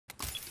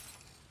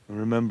And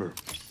remember,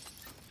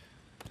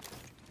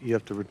 you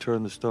have to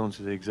return the stones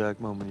to the exact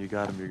moment you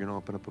got them. You're gonna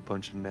open up a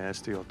bunch of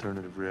nasty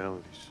alternative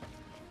realities.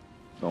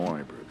 Don't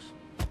worry,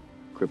 Bruce.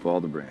 Clip all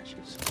the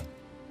branches.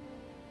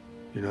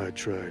 You know, I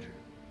tried.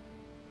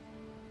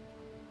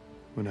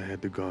 When I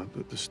had the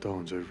gauntlet, the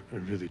stones, I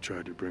really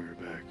tried to bring her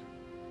back.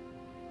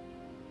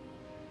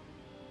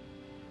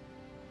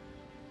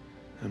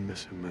 I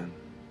miss him, man.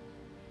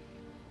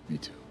 Me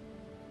too.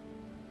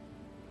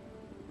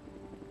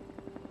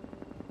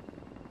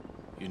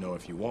 You know,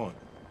 if you want,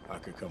 I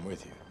could come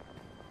with you.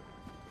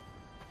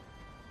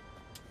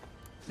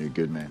 You're a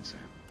good man, Sam.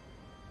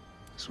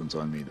 This one's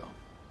on me, though.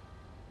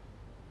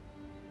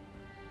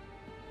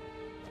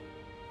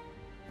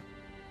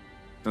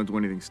 Don't do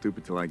anything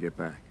stupid till I get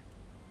back.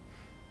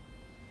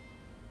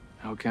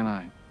 How can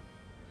I?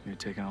 You're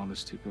taking all this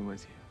stupid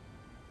with you.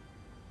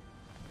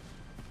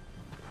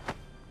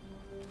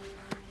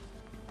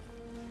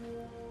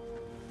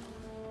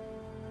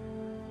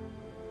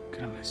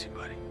 Gonna miss you,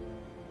 buddy.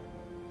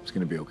 It's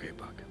gonna be okay,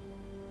 Buck.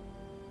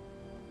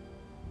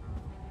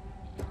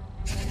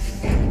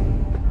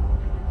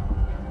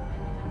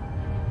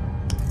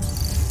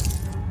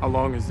 How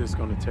long is this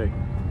gonna take?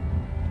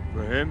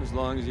 For him, as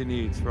long as he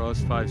needs. For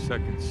us, 5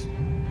 seconds.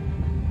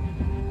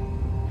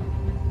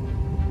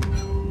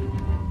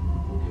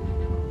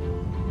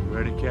 You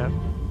ready, Cap?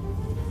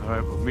 All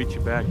right, we'll meet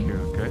you back here,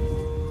 okay?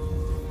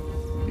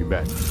 You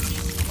bet.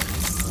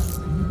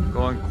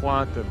 Going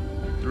quantum.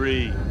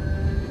 3,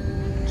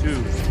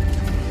 2,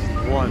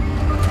 1.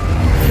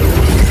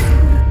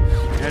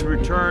 And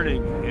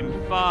returning in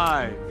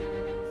 5,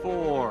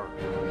 4,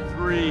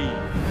 3,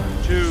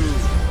 2,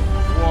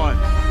 1.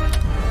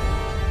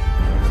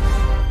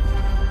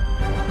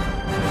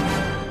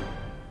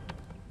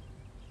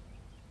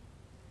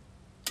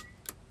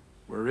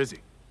 Where is he?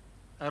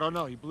 I don't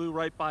know. He blew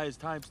right by his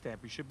timestamp.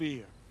 He should be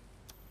here.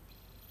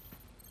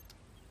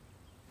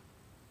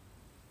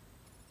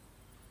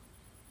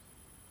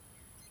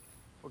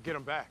 Well, get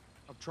him back.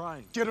 I'm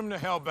trying. Get him the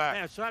hell back.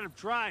 Man, son, I'm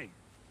trying.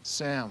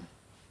 Sam.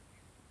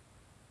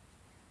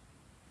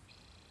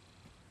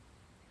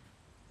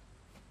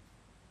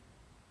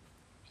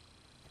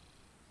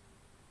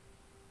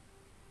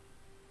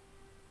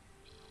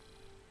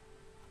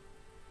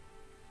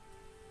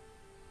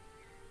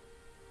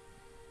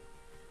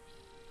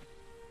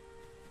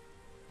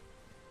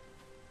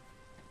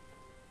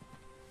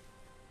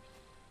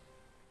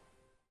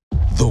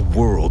 The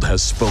world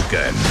has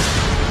spoken.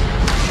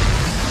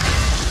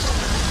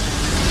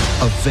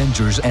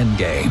 Avengers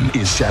Endgame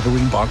is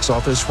shattering box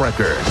office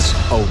records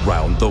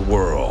around the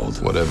world.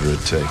 Whatever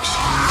it takes.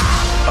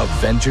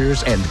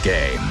 Avengers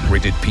Endgame,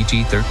 rated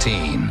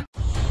PG-13.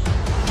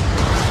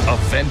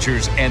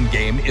 Avengers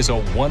Endgame is a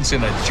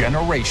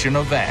once-in-a-generation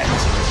event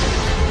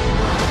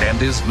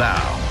and is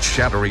now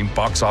shattering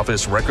box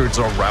office records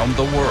around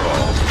the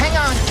world. Hang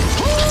on.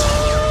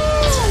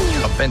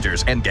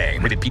 Avengers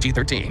Endgame, rated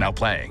PG-13, now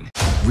playing.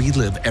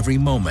 Relive every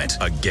moment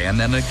again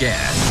and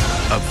again.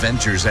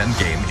 Avengers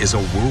Endgame is a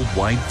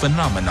worldwide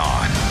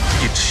phenomenon.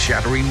 It's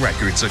shattering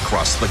records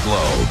across the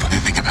globe. What do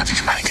you think about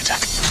these panic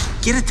attacks?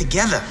 Get it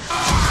together.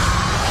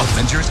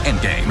 Avengers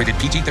Endgame, rated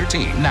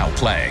PG-13, now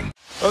playing.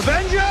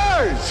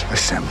 Avengers!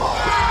 Assemble.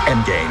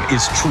 Endgame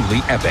is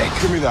truly epic.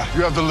 Give me that.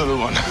 You have the little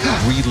one.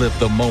 Relive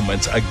the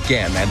moments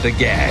again and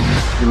again.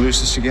 You lose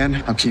this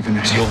again, I'm keeping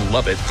it. You'll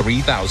love it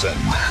 3000.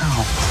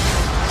 Wow.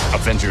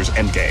 Avengers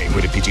Endgame,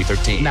 rated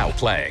PG-13, now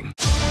playing.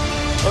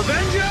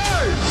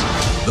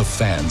 Avengers! The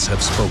fans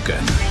have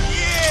spoken.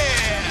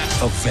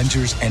 Yeah!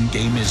 Avengers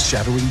Endgame is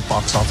shattering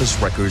box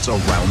office records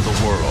around the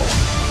world.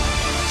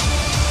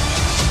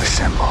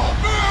 Assemble.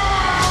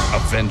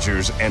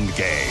 Avengers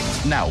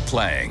Endgame, now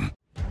playing.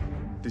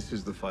 This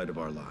is the fight of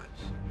our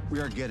lives. We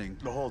are getting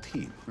the whole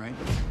team, right?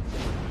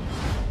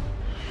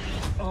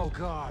 Oh,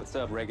 God. What's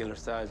up, regular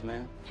size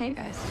man? Hey,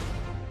 guys.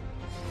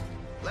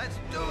 Let's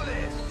do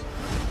this!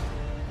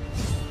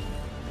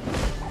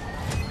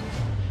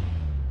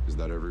 Is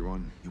that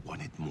everyone? You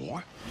wanted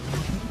more?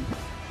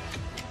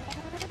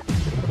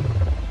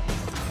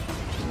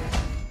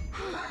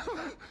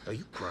 Are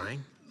you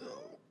crying?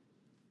 No.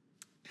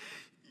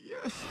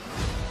 Yes.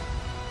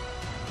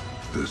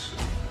 This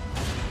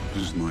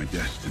is my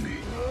destiny.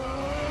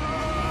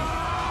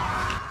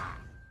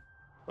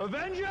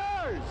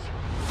 Avengers!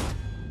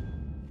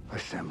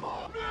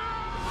 Assemble.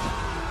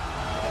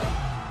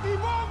 He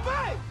won't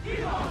fight!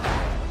 He won't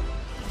fight!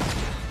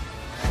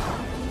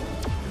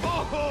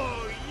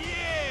 Oh,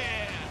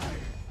 yeah!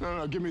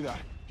 No, give me that.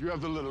 You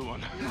have the little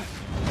one.